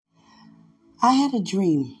I had a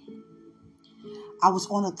dream. I was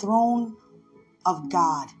on the throne of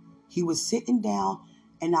God. He was sitting down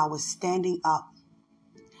and I was standing up.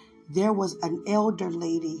 There was an elder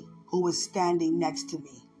lady who was standing next to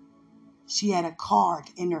me. She had a card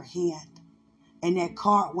in her hand, and that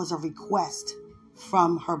card was a request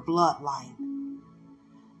from her bloodline.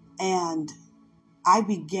 And I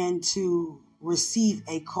began to receive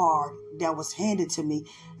a card that was handed to me.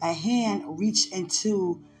 A hand reached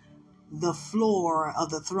into the floor of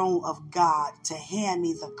the throne of God to hand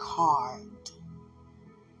me the card.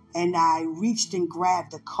 And I reached and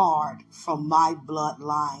grabbed the card from my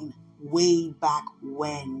bloodline way back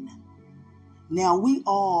when. Now, we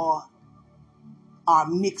all are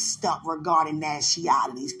mixed up regarding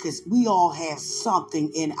nationalities because we all have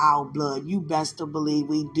something in our blood. You best to believe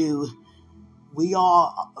we do. We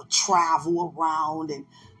all travel around and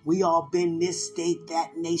we all been this state,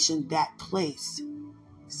 that nation, that place.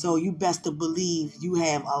 So you best to believe you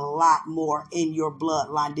have a lot more in your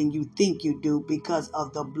bloodline than you think you do because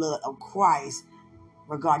of the blood of Christ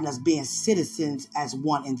regarding us being citizens as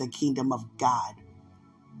one in the kingdom of God.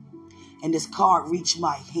 And this card reached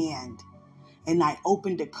my hand and I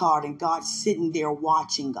opened the card and God's sitting there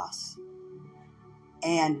watching us.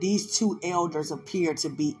 And these two elders appeared to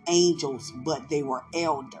be angels, but they were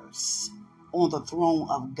elders on the throne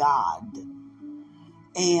of God.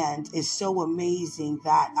 And it's so amazing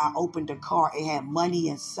that I opened the card. It had money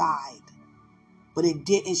inside, but it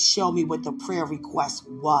didn't show me what the prayer request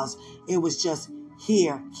was. It was just,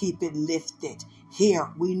 here, keep it lifted.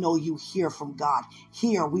 Here, we know you hear from God.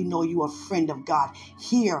 Here, we know you a friend of God.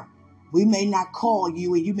 Here, we may not call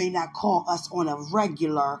you and you may not call us on a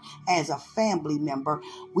regular as a family member.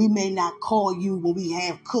 We may not call you when we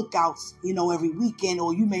have cookouts, every weekend,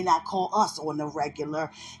 or you may not call us on a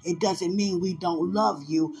regular. It doesn't mean we don't love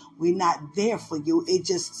you. We're not there for you. It's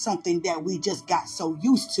just something that we just got so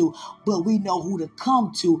used to, but we know who to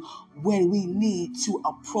come to when we need to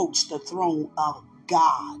approach the throne of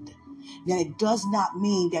God. Now, it does not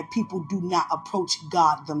mean that people do not approach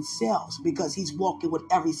God themselves because he's walking with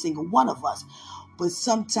every single one of us. But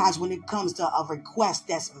sometimes when it comes to a request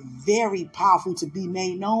that's very powerful to be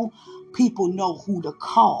made known, people know who to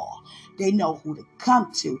call. They know who to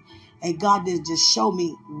come to. And God didn't just show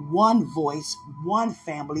me one voice, one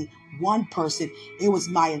family, one person. It was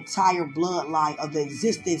my entire bloodline of the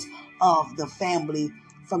existence of the family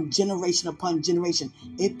from generation upon generation.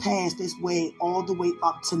 It passed its way all the way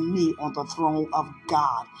up to me on the throne of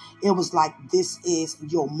God. It was like, this is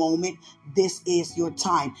your moment. This is your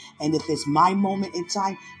time. And if it's my moment in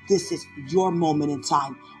time, this is your moment in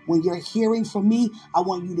time. When you're hearing from me, I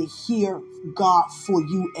want you to hear God for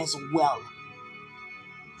you as well.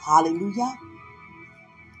 Hallelujah.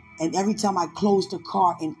 And every time I closed the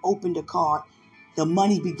card and opened the card, the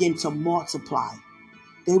money began to multiply.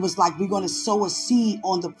 They was like, we're going to sow a seed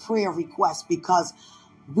on the prayer request because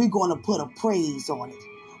we're going to put a praise on it.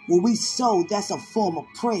 When we sow, that's a form of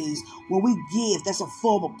praise. When we give, that's a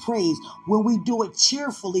form of praise. When we do it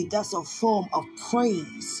cheerfully, that's a form of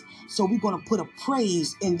praise. So we're going to put a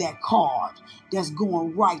praise in that card that's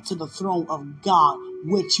going right to the throne of God,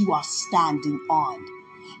 which you are standing on.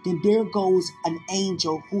 Then there goes an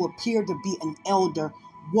angel who appeared to be an elder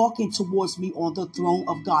walking towards me on the throne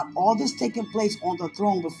of God. All this taking place on the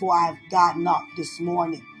throne before I have gotten up this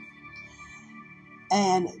morning.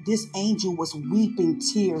 And this angel was weeping,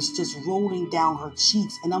 tears just rolling down her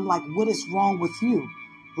cheeks. And I'm like, what is wrong with you?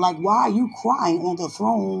 Like, why are you crying on the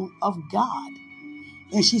throne of God?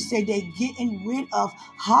 And she said, they're getting rid of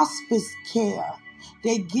hospice care.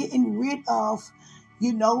 They're getting rid of,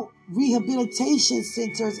 rehabilitation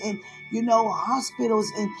centers and, hospitals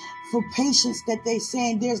and for patients that they're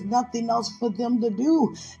saying there's nothing else for them to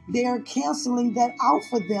do. They're canceling that out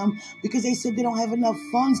for them because they said they don't have enough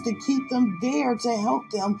funds to keep them there to help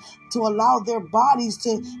them to allow their bodies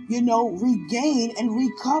to, regain and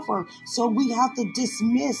recover. So we have to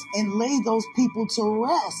dismiss and lay those people to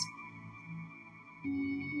rest.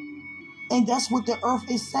 And that's what the earth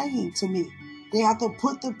is saying to me. They have to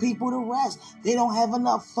put the people to rest. They don't have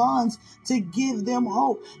enough funds to give them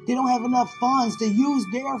hope. They don't have enough funds to use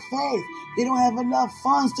their faith. They don't have enough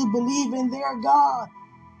funds to believe in their God.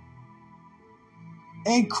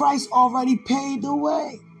 And Christ already paid the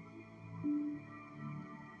way.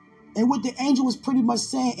 And what the angel was pretty much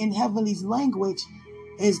saying in heavenly language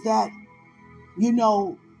is that,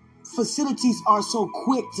 facilities are so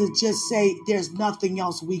quick to just say there's nothing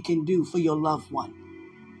else we can do for your loved one.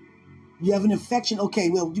 You have an infection?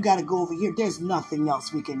 Okay, well, you got to go over here. There's nothing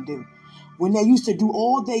else we can do. When they used to do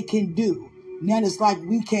all they can do, now it's like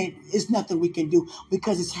it's nothing we can do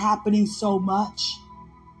because it's happening so much.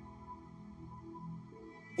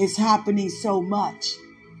 It's happening so much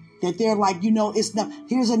that they're like, it's not.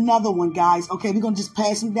 Here's another one, guys. Okay, we're going to just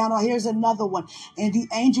pass them down. Here's another one. And the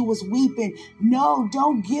angel was weeping. No,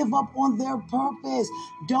 don't give up on their purpose.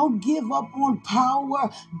 Don't give up on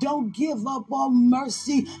power. Don't give up on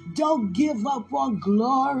mercy. Don't give up on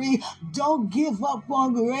glory. Don't give up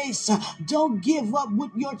on grace. Don't give up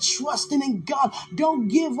with your trusting in God. Don't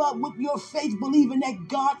give up with your faith believing that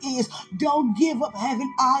God is. Don't give up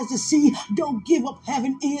having eyes to see. Don't give up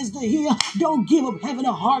having ears to hear. Don't give up having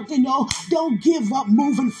a heart to know. Don't give up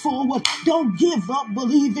moving forward. Don't give up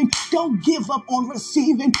believing. Don't give up on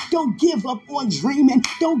receiving. Don't give up on dreaming.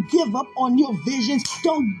 Don't give up on your visions.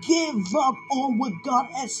 Don't give up on what God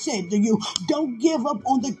has said to you. Don't give up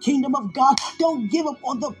on the kingdom of God. Don't give up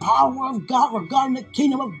on the power of God regarding the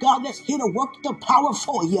kingdom of God that's here to work the power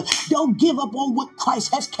for you. Don't give up on what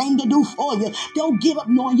Christ has came to do for you. Don't give up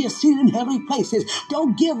knowing you're seated in heavenly places.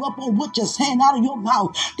 Don't give up on what you're saying out of your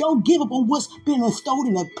mouth. Don't give up on what's been installed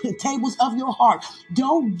in the tables of your heart.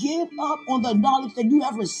 Don't give up on the knowledge that you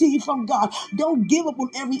have received from God. Don't give up on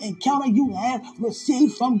every encounter you have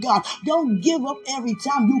received from God. Don't give up every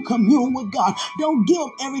time you commune with God. Don't give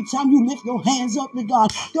up every time you lift your hands up to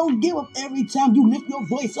God. Don't give up every time you lift your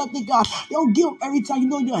voice up to God. Don't give up every time you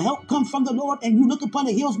know your help comes from the Lord and you look upon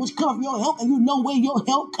the hills which come from your help and you know where your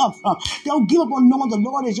help comes from. Don't give up on knowing the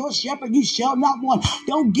Lord is your shepherd, you shall not want.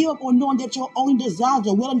 Don't give up on knowing that your only desires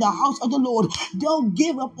are will in the house of the Lord. Don't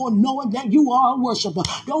give up on knowing that you are a worshiper.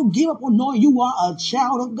 Don't give up on knowing you are a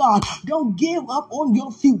child of God. Don't give up on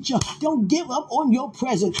your future. Don't give up on your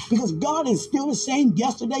present, because God is still the same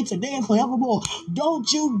yesterday, today, and forevermore.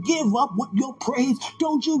 Don't you give up with your praise.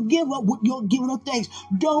 Don't you give up with your giving of thanks.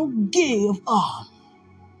 Don't give up.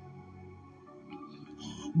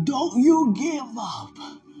 Don't you give up.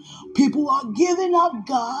 People are giving up,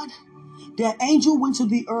 God. That angel went to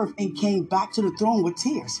the earth and came back to the throne with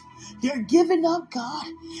tears. They're giving up, God.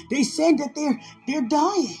 They said that they're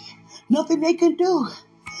dying. Nothing they can do.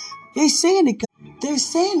 They're saying it, God. They're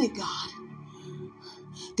saying it, God.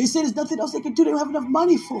 They said there's nothing else they can do. They don't have enough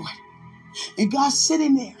money for it. And God's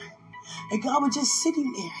sitting there. And God was just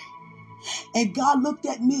sitting there. And God looked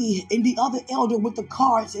at me and the other elder with the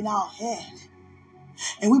cards in our hand.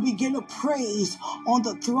 And we begin to praise on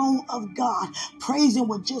the throne of God, praising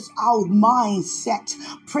with just our mindset,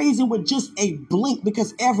 praising with just a blink,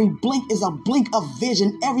 because every blink is a blink of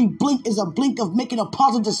vision. Every blink is a blink of making a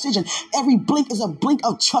positive decision. Every blink is a blink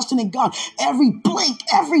of trusting in God. Every blink,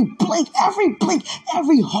 every blink, every blink,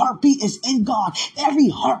 every heartbeat is in God. Every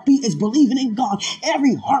heartbeat is believing in God.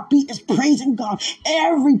 Every heartbeat is praising God.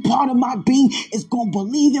 Every part of my being is going to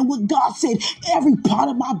believe in what God said. Every part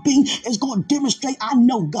of my being is going to demonstrate I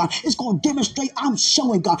know God. It's going to demonstrate I'm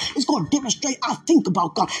showing God. It's going to demonstrate I think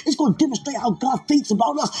about God. It's going to demonstrate how God thinks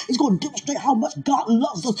about us. It's going to demonstrate how much God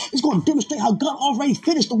loves us. It's going to demonstrate how God already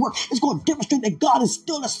finished the work. It's going to demonstrate that God is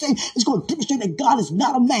still the same. It's going to demonstrate that God is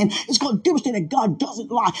not a man. It's going to demonstrate that God doesn't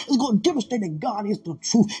lie. It's going to demonstrate that God is the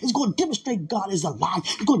truth. It's going to demonstrate God is alive.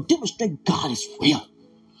 It's going to demonstrate God is real.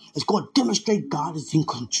 It's going to demonstrate God is in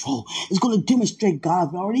control. It's going to demonstrate God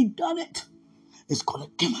has already done it. It's going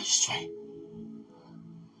to demonstrate.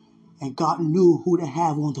 And God knew who to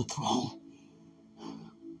have on the throne.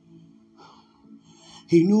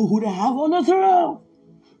 He knew who to have on the throne.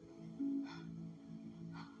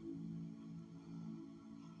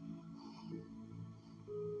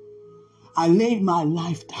 I laid my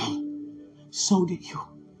life down. So did you.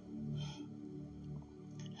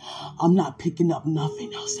 I'm not picking up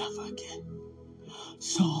nothing else ever again.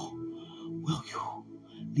 So will you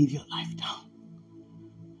leave your life down?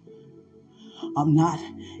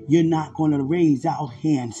 You're not going to raise our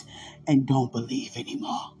hands and don't believe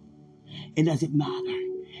anymore. It doesn't matter.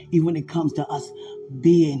 Even when it comes to us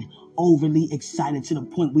being overly excited to the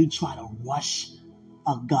point we try to rush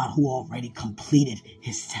a God who already completed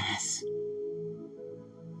his task.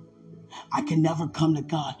 I can never come to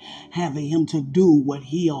God having him to do what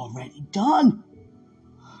he already done.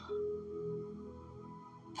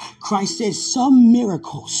 Christ said some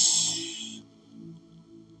miracles.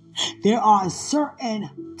 There are a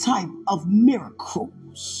certain type of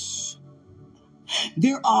miracles.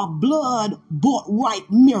 There are blood-bought right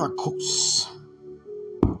miracles.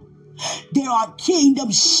 There are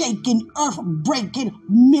kingdom-shaking, earth-breaking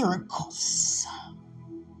miracles.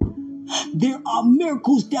 There are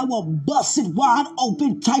miracles that will bust it wide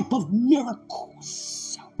open type of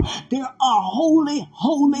miracles. There are holy,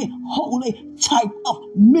 holy, holy type of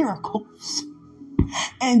miracles.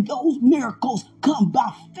 And those miracles come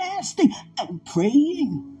by fasting and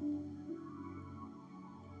praying.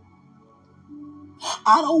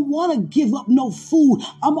 I don't want to give up no food.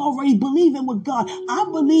 I'm already believing with God. I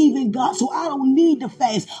believe in God, so I don't need to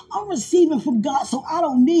fast. I'm receiving from God, so I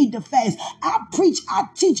don't need to fast. I preach, I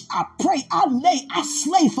teach, I pray, I lay, I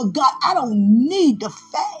slay for God. I don't need to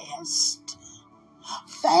fast.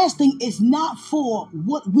 Fasting is not for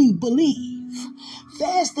what we believe.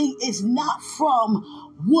 Fasting is not from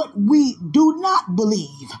what we do not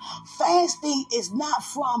believe. Fasting is not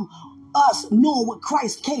from us knowing what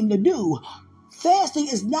Christ came to do. Fasting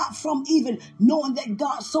is not from even knowing that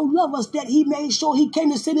God so loved us that he made sure he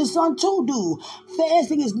came to send his son to do.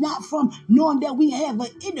 Fasting is not from knowing that we have an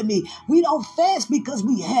enemy. We don't fast because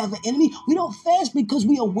we have an enemy. We don't fast because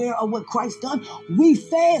we are aware of what Christ done. We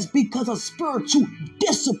fast because of spiritual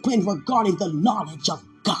discipline regarding the knowledge of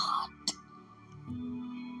God.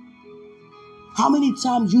 How many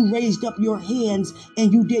times you raised up your hands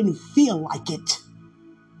and you didn't feel like it?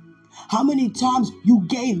 How many times you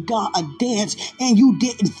gave God a dance and you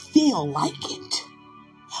didn't feel like it?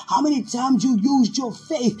 How many times you used your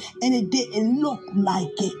faith and it didn't look like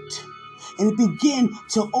it? And it began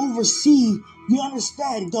to oversee, you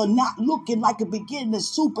understand, the not looking like it began to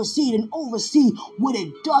supersede and oversee what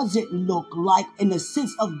it doesn't look like in the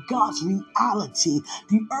sense of God's reality.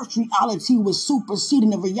 The earth's reality was superseding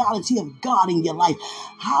the reality of God in your life.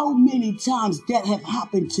 How many times that have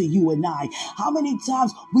happened to you and I? How many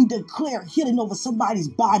times we declare healing over somebody's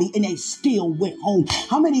body and they still went home?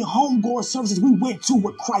 How many homegoing services we went to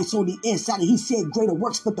with Christ on the inside and he said greater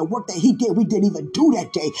works, but the work that he did, we didn't even do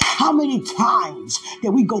that day. How many times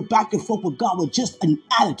that we go back and forth with God with just an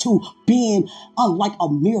attitude being unlike a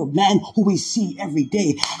mere man who we see every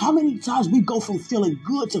day? How many times we go from feeling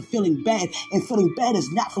good to feeling bad, and feeling bad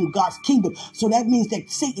is not from God's kingdom. So that means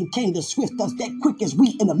that Satan came to swift us that quick as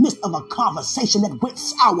we in the midst of a conversation that went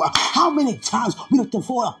sour. How many times we looked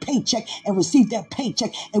for a paycheck and received that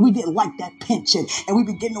paycheck and we didn't like that pension, and we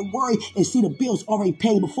begin to worry and see the bills already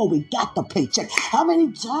paid before we got the paycheck? How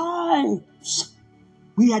many times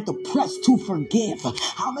we had to press to forgive?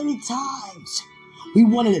 How many times we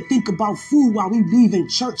wanted to think about food while we leave in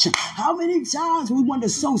church? How many times we wanted to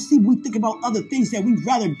sow seed, we think about other things that we'd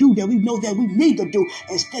rather do, that we know that we need to do,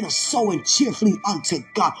 instead of sowing cheerfully unto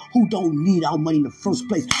God, who don't need our money in the first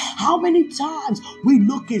place? How many times we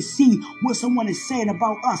look and see what someone is saying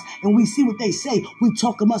about us, and we see what they say, we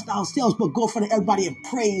talk amongst ourselves, but go in front of everybody and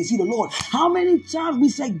praise you, the Lord? How many times we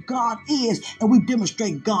say God is, and we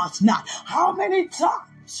demonstrate God's not? How many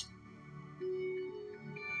times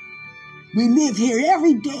we live here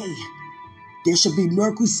every day? There should be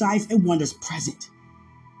miracle signs and wonders present.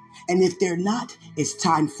 And if they're not, it's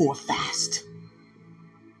time for a fast.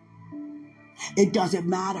 It doesn't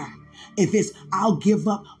matter if it's, I'll give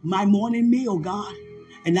up my morning meal, God,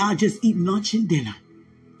 and I'll just eat lunch and dinner.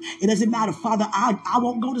 It doesn't matter, Father, I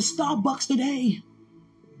won't go to Starbucks today.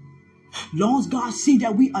 Long as God see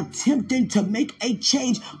that we attempting to make a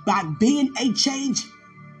change by being a change,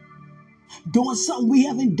 doing something we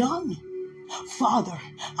haven't done. Father,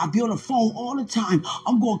 I be on the phone all the time.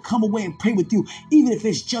 I'm going to come away and pray with you, even if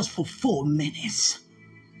it's just for 4 minutes.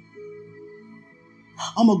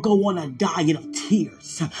 I'm going to go on a diet of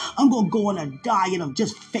tears. I'm going to go on a diet of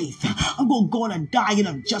just faith. I'm going to go on a diet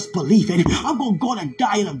of just believing. I'm going to go on a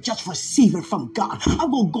diet of just receiving from God. I'm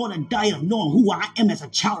going to go on a diet of knowing who I am as a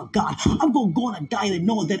child of God. I'm going to go on a diet of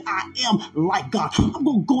knowing that I am like God. I'm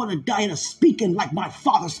going to go on a diet of speaking like my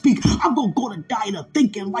Father speaks. I'm going to go on a diet of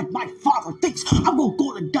thinking like my Father thinks. I'm going to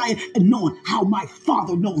go on a diet of knowing how my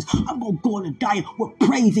Father knows. I'm going to go on a diet with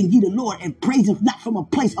praising you, the Lord, and praising not from a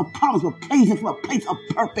place of promise, but praising from a place of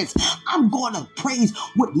purpose. I'm going to praise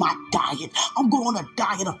with my diet. I'm going on a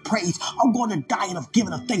diet of praise. I'm going on a diet of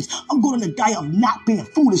giving of thanks. I'm going on a diet of not being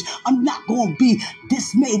foolish. I'm not going to be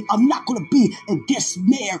dismayed. I'm not going to be in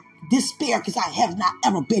despair because I have not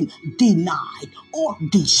ever been denied or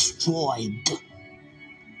destroyed.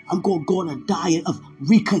 I'm going to go on a diet of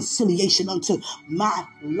reconciliation unto my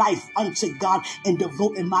life, unto God, and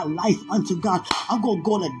devoting my life unto God. I'm going to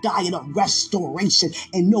go on a diet of restoration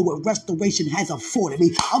and know what restoration has afforded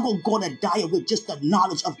me. I'm going to go on a diet with just the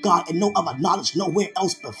knowledge of God and no other knowledge nowhere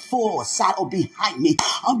else before or side or behind me.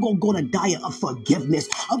 I'm going to go on a diet of forgiveness.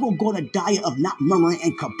 I'm going to go on a diet of not murmuring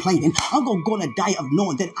and complaining. I'm going to go on a diet of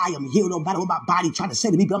knowing that I am healed no matter what my body trying to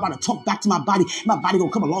say to me, but I'm about to talk back to my body. My body going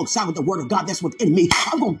to come alongside with the word of God that's within me.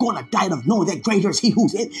 I'm going to go on a diet of knowing that greater is he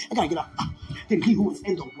who's in. I got to get up. Than he who is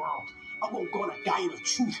in the world. I'm going to go on a diet of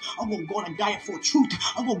truth. I'm going to go on a diet for truth.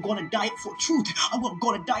 I'm going to go on a diet for truth. I'm going to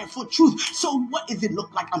go on a diet for truth. So what if it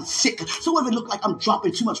look like I'm sick? So what if it look like I'm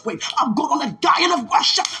dropping too much weight? I'm going on a diet of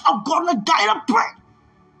worship. I'm going on a diet of prayer.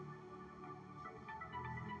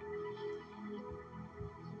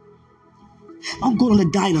 I'm going on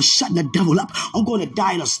a diet of shutting the devil up. I'm going on a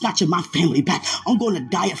diet of snatching my family back. I'm going on a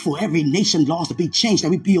diet for every nation laws to be changed, that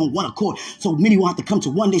we be on one accord. So many will have to come to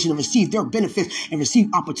one nation to receive their benefits and receive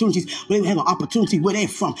opportunities, but they will have an opportunity where they're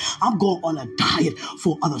from. I'm going on a diet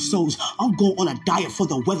for other souls. I'm going on a diet for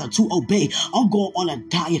the weather to obey. I'm going on a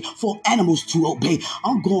diet for animals to obey.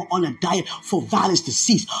 I'm going on a diet for violence to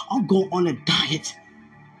cease. I'm going on a diet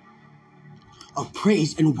of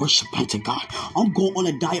praise and worship unto God. I'm going on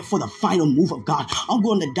a diet for the final move of God. I'm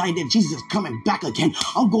going on a diet that Jesus is coming back again.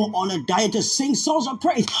 I'm going on a diet to sing songs of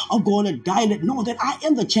praise. I'm going on a diet that knowing that I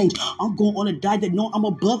am the change. I'm going on a diet that knowing I'm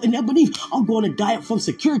above and never beneath. I'm going on a diet from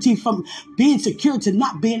security, from being secure to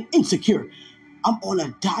not being insecure. I'm on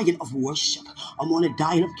a diet of worship. I'm on a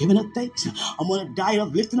diet of giving up thanks. I'm on a diet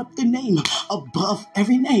of lifting up the name above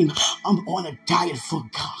every name. I'm on a diet for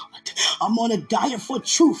God. I'm on a diet for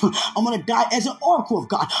truth. I'm on a diet as an oracle of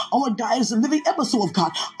God. I'm on a diet as a living episode of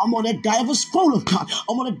God. I'm on a diet of a scroll of God.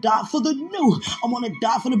 I'm on a diet for the new. I'm on a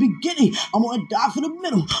diet for the beginning. I'm on a diet for the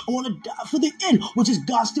middle. I'm on a diet for the end, which is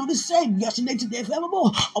God still the same, yesterday, today,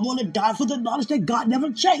 forevermore. I'm on a diet for the knowledge that God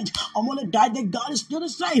never changed. I'm on a diet that God is still the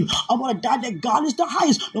same. I'm on a diet that God is the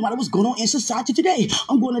highest, no matter what's going on in society today.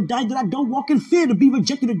 I'm going on a diet that I don't walk in fear to be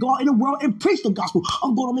rejected of God in the world and preach the gospel.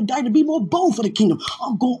 I'm going on a diet to be more bold for the kingdom.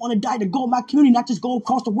 I'm going on a diet to go in my community, not just go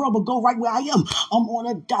across the world, but go right where I am. I'm on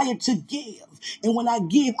a diet to give. And when I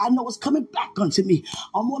give, I know it's coming back unto me.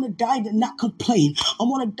 I'm on a diet to not complain.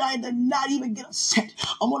 I'm on a diet to not even get upset.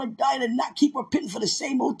 I'm on a diet to not keep repenting for the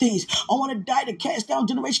same old things. I'm on a diet to cast down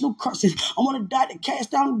generational curses. I'm on a diet to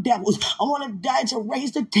cast down devils. I'm on a diet to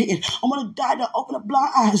raise the dead. I'm on a diet to open up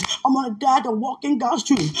blind eyes. I'm on a diet to walk in God's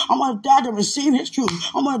truth. I'm on a diet to receive His truth.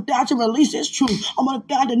 I'm on a diet to release His truth. I'm on a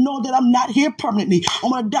diet to know that I'm not here permanently.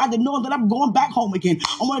 I'm on a diet to know that I'm going back home again.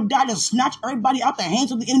 I'm on a diet to snatch everybody out the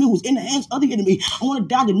hands of the enemy who's in the hands of the enemy. I want to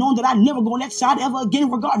die to knowing that I never go on that side ever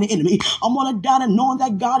again regarding the enemy. I want to die to knowing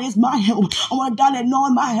that God is my help. I want to die to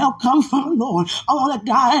knowing my help comes from the Lord. I want to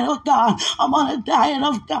die of God. I want to die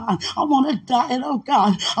of God. I want to die of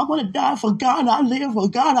God. I want to die for God. I live for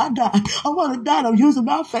God. I die. I want to die to using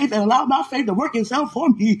my faith and allow my faith to work itself for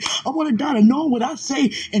me. I want to die to know what I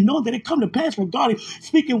say and know that it come to pass regarding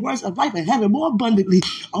speaking words of life and having more abundantly.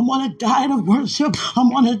 I want to die to worship. I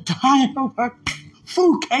want to die to work.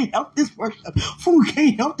 Food can't help this worship. Food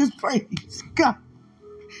can't help this praise. God.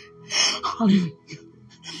 Hallelujah.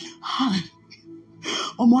 Hallelujah.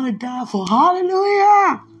 I'm going to die for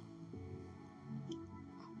hallelujah.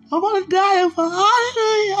 I'm going to die for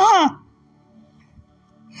hallelujah.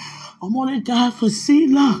 I'm going to die for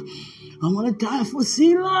Selah. I'm going to die for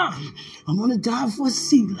Selah. I'm going to die for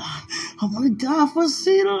Selah. I'm going to die for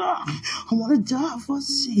Selah. I'm going to die for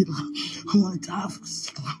Selah. I'm going to die for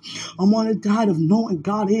Selah. I'm going to die of knowing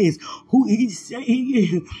God is who He say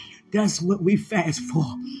He is. That's what we fast for.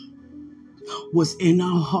 What's in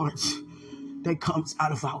our hearts that comes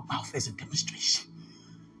out of our mouth as a demonstration.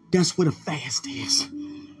 That's what a fast is.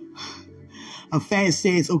 A fast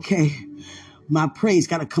says, okay, my praise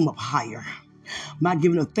got to come up higher. My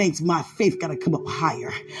giving of thanks, my faith got to come up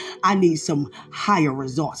higher. I need some higher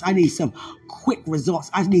results. I need some quick results.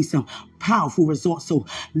 I need some powerful results. So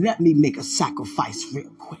let me make a sacrifice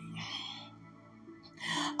real quick.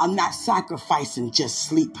 I'm not sacrificing just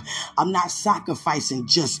sleep. I'm not sacrificing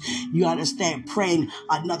just, you understand, praying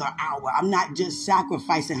another hour. I'm not just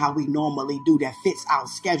sacrificing how we normally do that fits our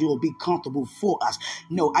schedule, be comfortable for us.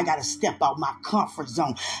 No, I got to step out my comfort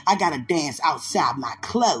zone. I got to dance outside my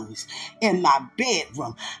clothes in my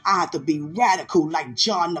bedroom. I have to be radical like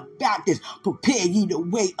John the Baptist. Prepare ye the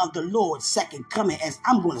way of the Lord's second coming. As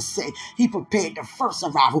I'm going to say, He prepared the first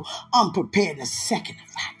arrival. I'm prepared the second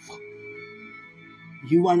arrival.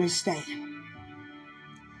 You understand?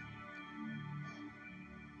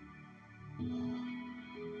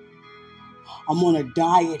 I'm on a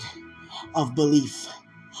diet of belief.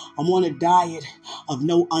 I'm on a diet of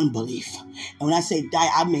no unbelief. And when I say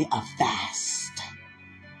diet, I mean a fast.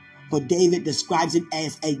 But David describes it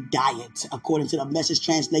as a diet, according to the Message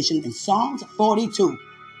translation in Psalms 42.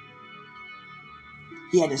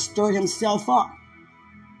 He had to stir himself up.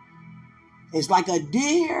 It's like a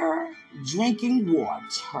deer drinking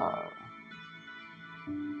water.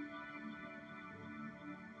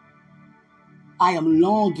 I am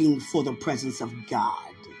longing for the presence of God.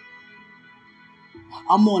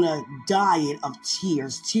 I'm on a diet of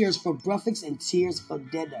tears. Tears for breakfast and tears for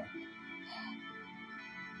dinner.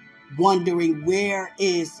 Wondering, where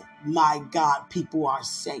is my God? People are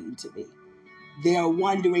saying to me. They are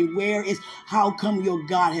wondering, how come your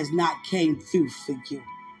God has not came through for you?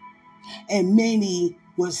 And many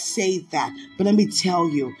will say that. But let me tell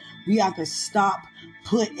you, we have to stop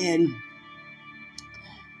putting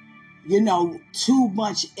too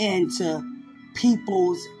much into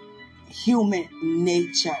people's human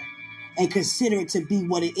nature and consider it to be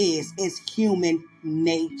what it is. It's human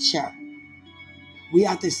nature. We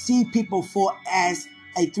have to see people for as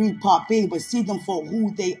a three-part being, but see them for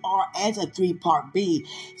who they are as a three-part being.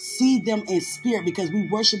 See them in spirit, because we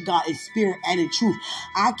worship God in spirit and in truth.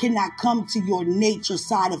 I cannot come to your nature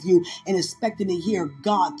side of you and expecting to hear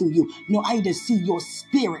God through you. No, I need to see your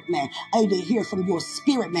spirit, man. I need to hear from your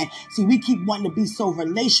spirit, man. See, we keep wanting to be so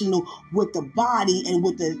relational with the body and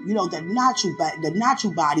with the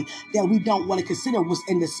natural body that we don't want to consider what's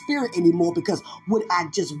in the spirit anymore, because what I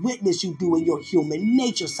just witnessed you do in your human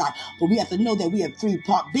nature side. But we have to know that we have three-part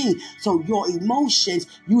being. So your emotions,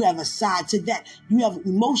 you have a side to that. You have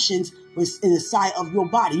emotions in the side of your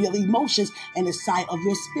body. You have emotions in the side of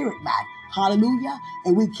your spirit, man. Hallelujah.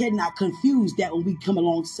 And we cannot confuse that when we come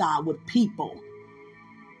alongside with people.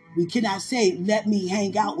 We cannot say, let me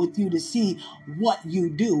hang out with you to see what you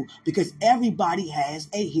do, because everybody has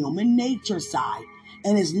a human nature side.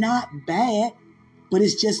 And it's not bad, but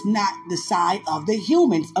it's just not the side of the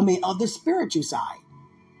of the spiritual side.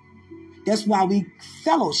 That's why we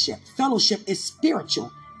fellowship. Fellowship is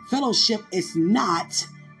spiritual. Fellowship is not,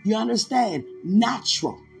 you understand,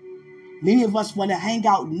 natural. Many of us want to hang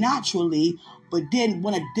out naturally, but then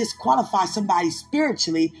want to disqualify somebody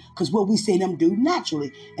spiritually because what we see them do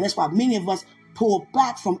naturally. And that's why many of us pull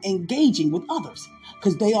back from engaging with others,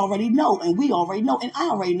 because they already know, and we already know, and I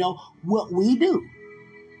already know what we do.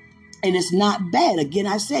 And it's not bad. Again,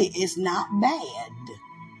 I say it's not bad.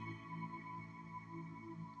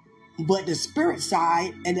 But the spirit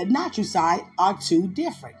side and the natural side are two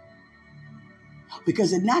different. Because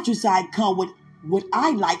the natural side comes with what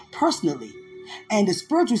I like personally, and the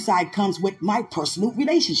spiritual side comes with my personal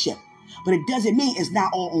relationship. But it doesn't mean it's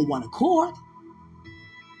not all on one accord.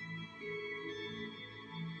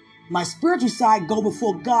 My spiritual side go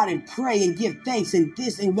before God and pray and give thanks and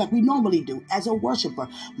this and what we normally do as a worshiper.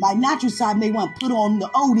 My natural side may want to put on the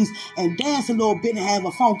oldies and dance a little bit and have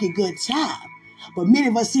a funky good time. But many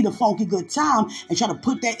of us see the funky good time and try to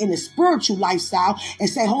put that in the spiritual lifestyle and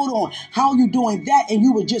say, hold on, how are you doing that? And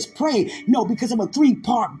you were just praying. No, because I'm a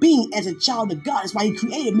three-part being as a child of God. That's why he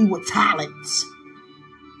created me with talents.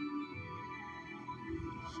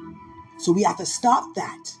 So we have to stop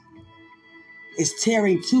that. It's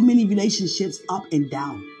tearing too many relationships up and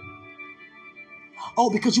down. Oh,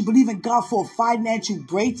 because you believe in God for a financial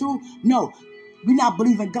breakthrough? No, we're not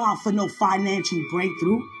believing God for no financial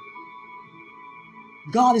breakthrough.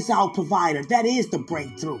 God is our provider. That is the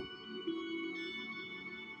breakthrough.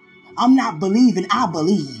 I'm not believing, I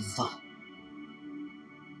believe.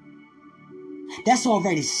 That's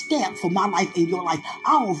already stamped for my life and your life.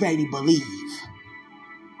 I already believe.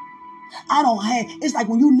 It's like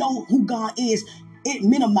when you know who God is, it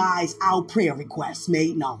minimizes our prayer requests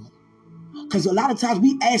made known. Because a lot of times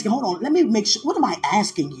we ask, hold on, let me make sure, what am I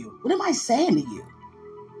asking you? What am I saying to you?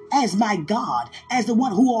 As my God, as the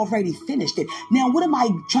one who already finished it. Now, what am I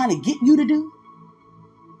trying to get you to do?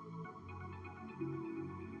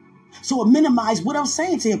 So it minimized what I'm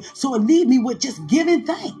saying to him. So it leave me with just giving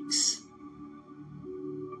thanks.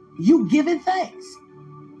 You giving thanks.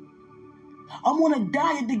 I'm on a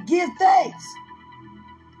diet to give thanks.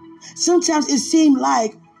 Sometimes it seems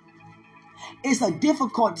like it's a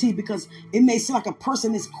difficulty because it may seem like a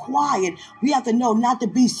person is quiet. We have to know not to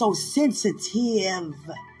be so sensitive.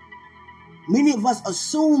 Many of us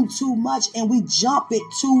assume too much and we jump it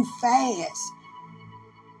too fast.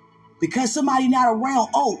 Because somebody not around,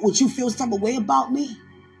 oh, would you feel some way about me?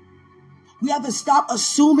 We have to stop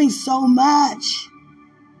assuming so much.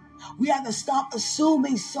 We have to stop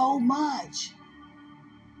assuming so much.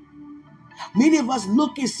 Many of us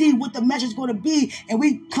look and see what the message is going to be, and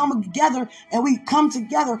we come together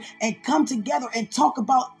and talk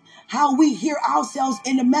about how we hear ourselves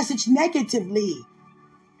in the message negatively.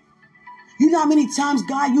 You know how many times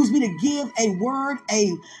God used me to give a word,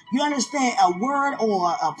 a word or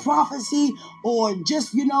a prophecy or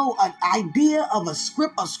just, an idea of a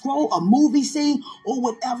script, a scroll, a movie scene or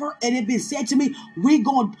whatever. And it been said to me,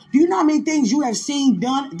 do you know how many things you have seen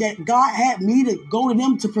done that God had me to go to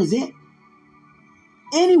them to present?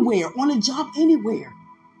 Anywhere, on a job, anywhere.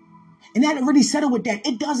 And that already settled with that.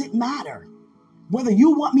 It doesn't matter whether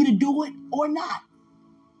you want me to do it or not.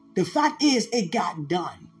 The fact is, it got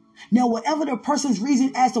done. Now, whatever the person's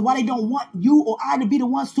reason as to why they don't want you or I to be the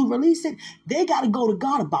ones to release it, they got to go to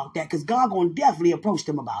God about that, because God going to definitely approach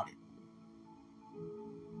them about it.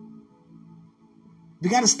 We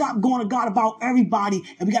got to stop going to God about everybody,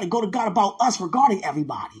 and we got to go to God about us regarding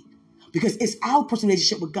everybody. Because it's our personal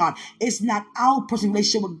relationship with God. It's not our personal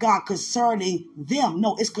relationship with God concerning them.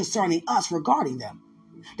 No, it's concerning us regarding them.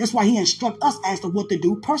 That's why he instructs us as to what to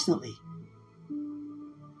do personally.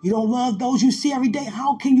 You don't love those you see every day.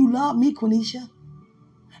 How can you love me, Quenisha?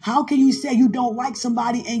 How can you say you don't like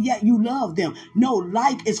somebody and yet you love them? No,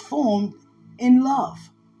 like is formed in love.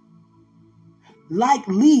 Like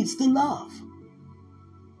leads to love.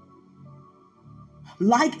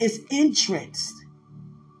 Like is interest.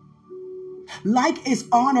 Like is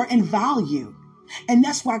honor and value. And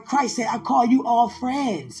that's why Christ said, I call you all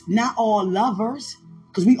friends, not all lovers.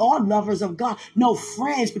 Because we are lovers of God. No,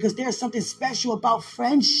 friends, because there's something special about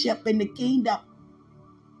friendship in the kingdom.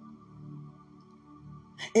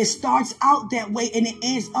 It starts out that way and it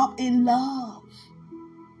ends up in love.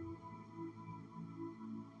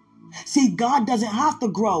 See, God doesn't have to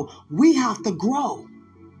grow. We have to grow.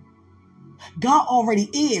 God already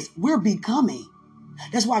is. We're becoming.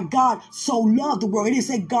 That's why God so loved the world. It didn't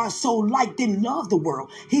say God so didn't love the world.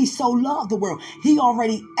 He so loved the world. He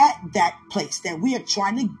already at that place that we are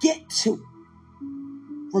trying to get to.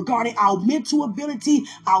 Regarding our mental ability,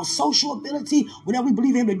 our social ability, whatever we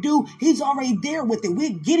believe him to do, he's already there with it.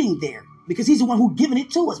 We're getting there because he's the one who's giving it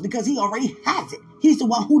to us because he already has it. He's the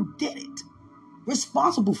one who did it.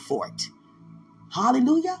 Responsible for it.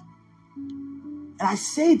 Hallelujah. And I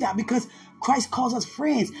say that because Christ calls us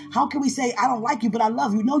friends. How can we say, I don't like you, but I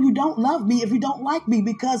love you? No, you don't love me if you don't like me,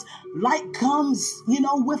 because like comes,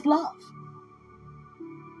 with love.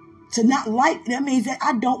 To not like, that means that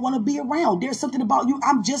I don't want to be around. There's something about you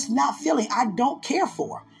I'm just not feeling. I don't care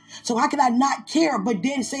for. So how can I not care but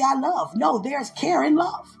then say I love? No, there's care and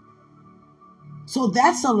love. So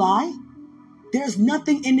that's a lie. There's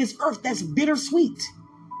nothing in this earth that's bittersweet.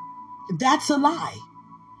 That's a lie.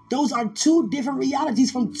 Those are two different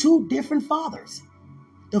realities from two different fathers.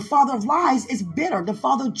 The father of lies is bitter. The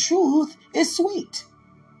father of truth is sweet.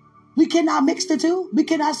 We cannot mix the two. We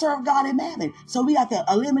cannot serve God and mammon. So we have to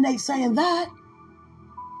eliminate saying that.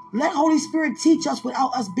 Let Holy Spirit teach us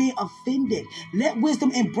without us being offended. Let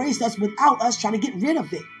wisdom embrace us without us trying to get rid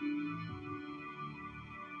of it.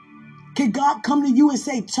 Can God come to you and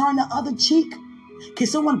say, turn the other cheek? Can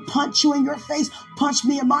someone punch you in your face, punch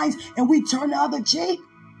me in mine, and we turn the other cheek?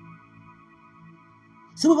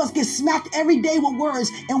 Some of us get smacked every day with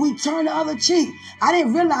words and we turn the other cheek. I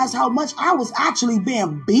didn't realize how much I was actually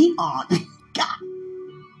being beat on. God.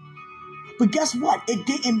 But guess what? It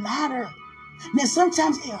didn't matter. Now,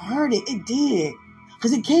 sometimes it hurted. It did.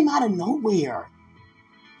 Because it came out of nowhere.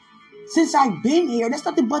 Since I've been here, that's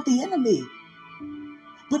nothing but the enemy.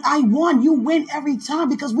 But I won. You win every time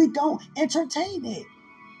because we don't entertain it.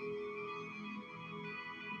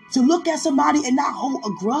 To look at somebody and not hold a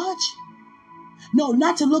grudge. No,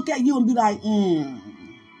 not to look at you and be like,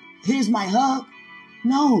 here's my hug.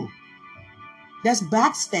 No, that's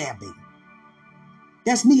backstabbing.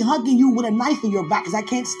 That's me hugging you with a knife in your back because I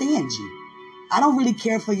can't stand you. I don't really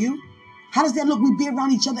care for you. How does that look? We be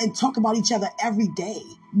around each other and talk about each other every day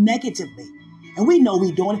negatively. And we know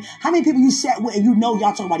we doing it. How many people you sat with and you know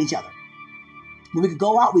y'all talk about each other? But we could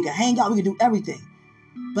go out, we could hang out, we could do everything.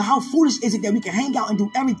 But how foolish is it that we can hang out and do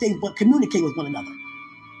everything but communicate with one another?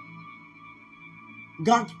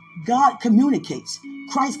 God communicates.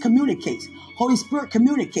 Christ communicates. Holy Spirit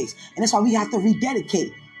communicates. And that's why we have to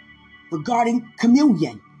rededicate regarding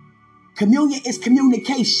communion. Communion is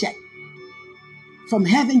communication from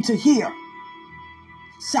heaven to here.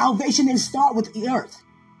 Salvation didn't start with the earth.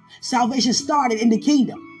 Salvation started in the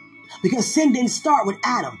kingdom because sin didn't start with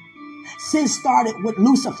Adam. Sin started with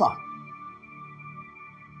Lucifer.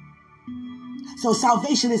 So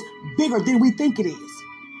salvation is bigger than we think it is.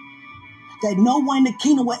 That no one in the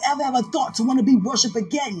kingdom will ever have a thought to want to be worshipped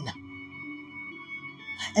again.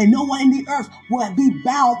 And no one in the earth will be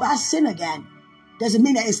bound by sin again. Doesn't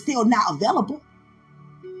mean that it's still not available.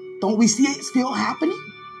 Don't we see it still happening?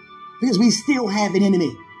 Because we still have an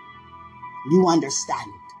enemy. You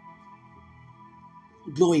understand.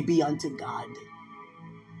 Glory be unto God.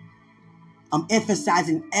 I'm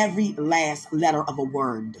emphasizing every last letter of a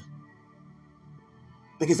word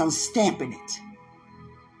because I'm stamping it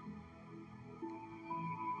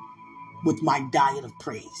with my diet of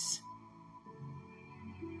praise.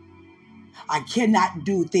 I cannot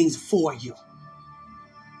do things for you.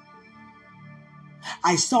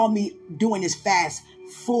 I saw me doing this fast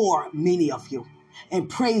for many of you and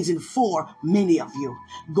praising for many of you,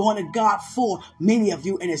 going to God for many of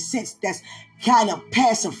you in a sense that's kind of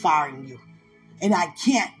pacifying you. And I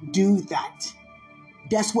can't do that.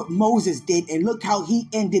 That's what Moses did. And look how he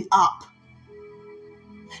ended up.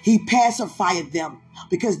 He pacified them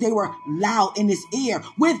because they were loud in his ear.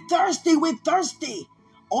 We're thirsty. We're thirsty.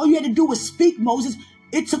 All you had to do was speak, Moses.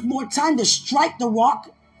 It took more time to strike the rock,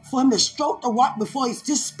 for him to stroke the rock before he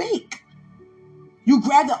just speak. You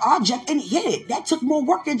grabbed the object and hit it. That took more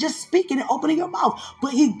work than just speaking and opening your mouth.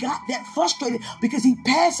 But he got that frustrated because he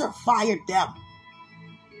pacified them.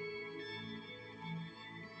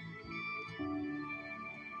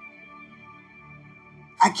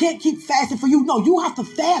 I can't keep fasting for you. No, you have to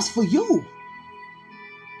fast for you.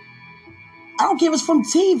 I don't care if it's from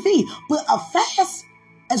TV, but a fast,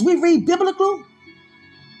 as we read biblical,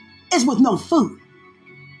 is with no food.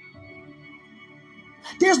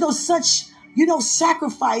 There's no such,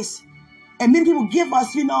 sacrifice. And many people give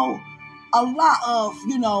us, a lot of,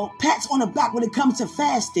 pats on the back when it comes to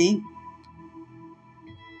fasting.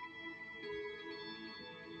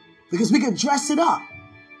 Because we can dress it up.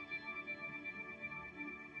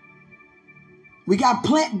 We got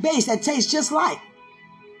plant-based that tastes just like.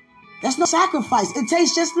 That's no sacrifice. It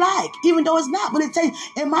tastes just like, even though it's not. But it tastes,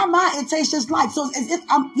 in my mind, it tastes just like. So as if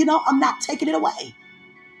I'm not taking it away.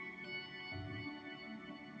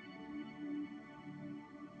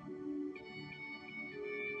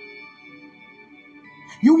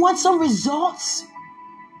 You want some results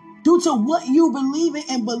due to what you believe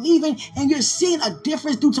in and you're seeing a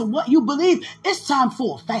difference due to what you believe. It's time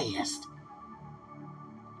for a fast.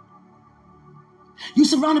 You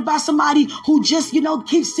surrounded by somebody who just,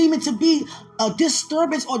 keeps seeming to be a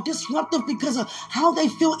disturbance or disruptive because of how they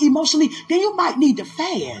feel emotionally, then you might need to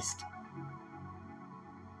fast.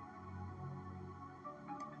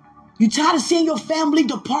 You tired of seeing your family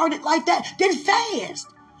departed like that? Then fast.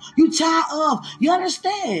 You tired of, you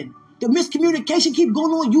understand, the miscommunication keep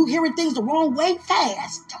going on, you hearing things the wrong way?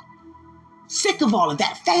 Fast. Sick of all of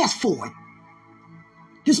that. Fast forward.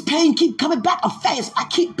 This pain keep coming back. I'm fast. I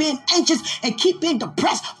keep being anxious and keep being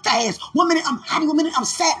depressed. Fast. 1 minute I'm happy, 1 minute I'm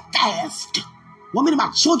sad. Fast. 1 minute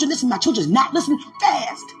my children listen, my children's not listening.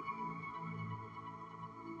 Fast.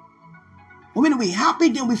 1 minute we happy,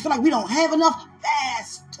 then we feel like we don't have enough.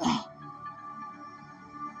 Fast.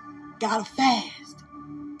 Gotta fast.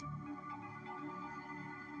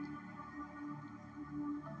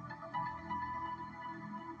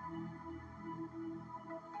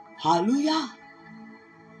 Hallelujah.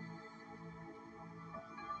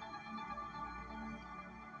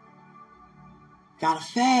 Gotta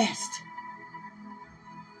fast.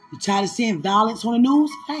 You tired of seeing violence on the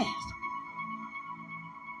news? Fast.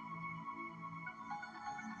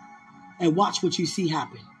 And watch what you see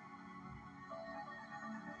happen.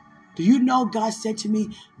 Do you know God said to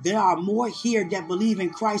me, there are more here that believe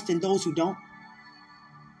in Christ than those who don't?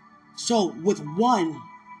 So with one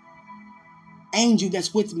angel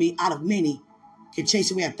that's with me out of many can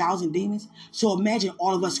chase away 1,000 demons. So imagine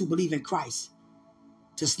all of us who believe in Christ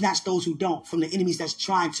to snatch those who don't from the enemies that's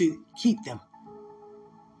trying to keep them.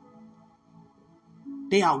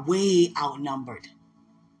 They are way outnumbered.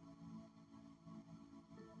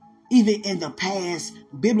 Even in the past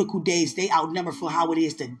biblical days, they outnumbered for how it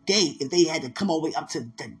is today. If they had to come all the way up to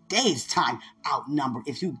today's time, outnumbered.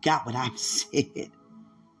 If you got what I'm saying,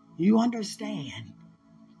 you understand.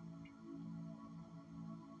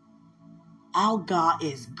 Our God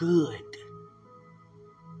is good.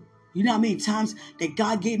 You know how many times that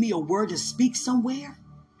God gave me a word to speak somewhere?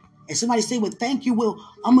 And somebody say, well, thank you. Well,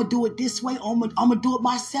 I'm going to do it this way. Or I'm going to do it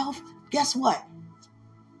myself. Guess what?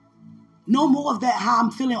 No more of that how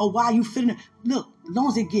I'm feeling or why you feeling. Look, as long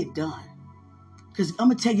as it get done. Because I'm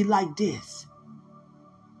going to tell you like this.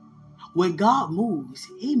 When God moves,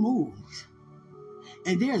 he moves.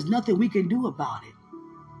 And there's nothing we can do about it.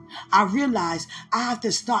 I realize I have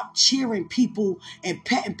to stop cheering people and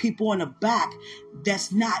patting people on the back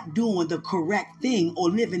that's not doing the correct thing or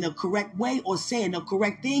living the correct way or saying the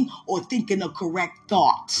correct thing or thinking the correct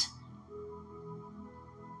thought.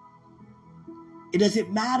 It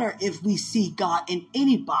doesn't matter if we see God in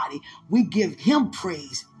anybody. We give him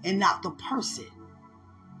praise and not the person.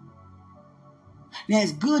 Now,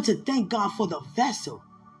 it's good to thank God for the vessel,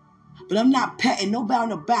 but I'm not patting nobody on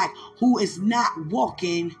the back who is not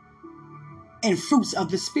walking in fruits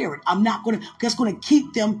of the Spirit. That's going to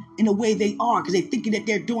keep them in the way they are because they're thinking that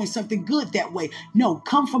they're doing something good that way. No,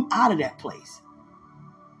 come from out of that place.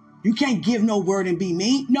 You can't give no word and be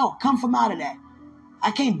mean. No, come from out of that.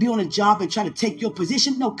 I can't be on a job and try to take your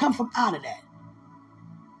position. No, come from out of that.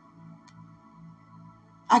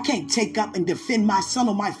 I can't take up and defend my son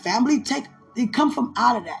or my family. Come from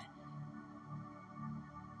out of that.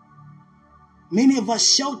 Many of us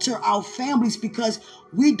shelter our families because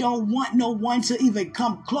we don't want no one to even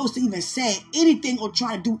come close to even saying anything or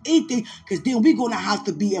trying to do anything, because then we're going to have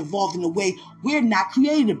to be involved in a way we're not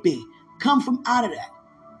created to be. Come from out of that.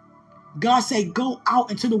 God say, go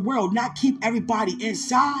out into the world, not keep everybody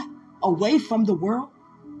inside, away from the world.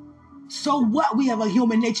 So what? We have a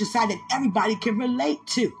human nature side that everybody can relate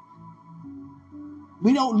to.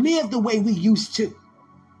 We don't live the way we used to.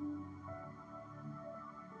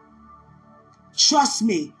 Trust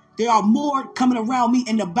me, there are more coming around me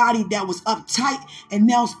in the body that was uptight and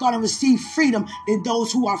now starting to receive freedom than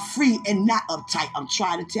those who are free and not uptight. I'm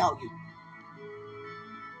trying to tell you.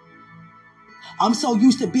 I'm so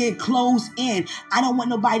used to being closed in. I don't want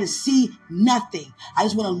nobody to see nothing. I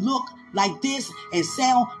just want to look like this and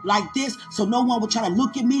sound like this so no one will try to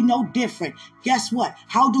look at me no different. Guess what?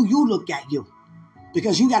 How do you look at you?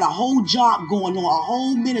 Because you got a whole job going on, a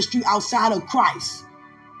whole ministry outside of Christ.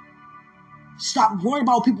 Stop worrying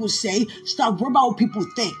about what people say. Stop worrying about what people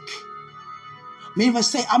think. Many of us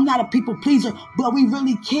say, I'm not a people pleaser, but we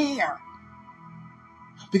really care.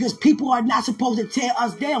 Because people are not supposed to tear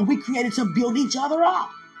us down. We created to build each other up.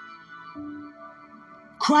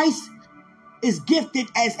 Christ is gifted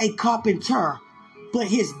as a carpenter, but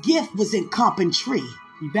his gift was in carpentry.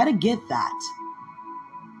 You better get that.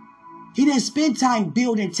 He didn't spend time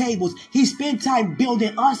building tables. He spent time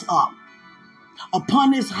building us up.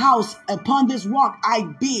 Upon this house, upon this rock, I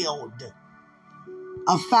build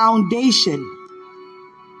a foundation.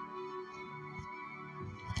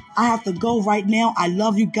 I have to go right now. I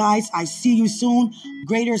love you guys. I see you soon.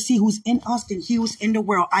 Greater is he who's in us than he who's in the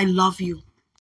world. I love you.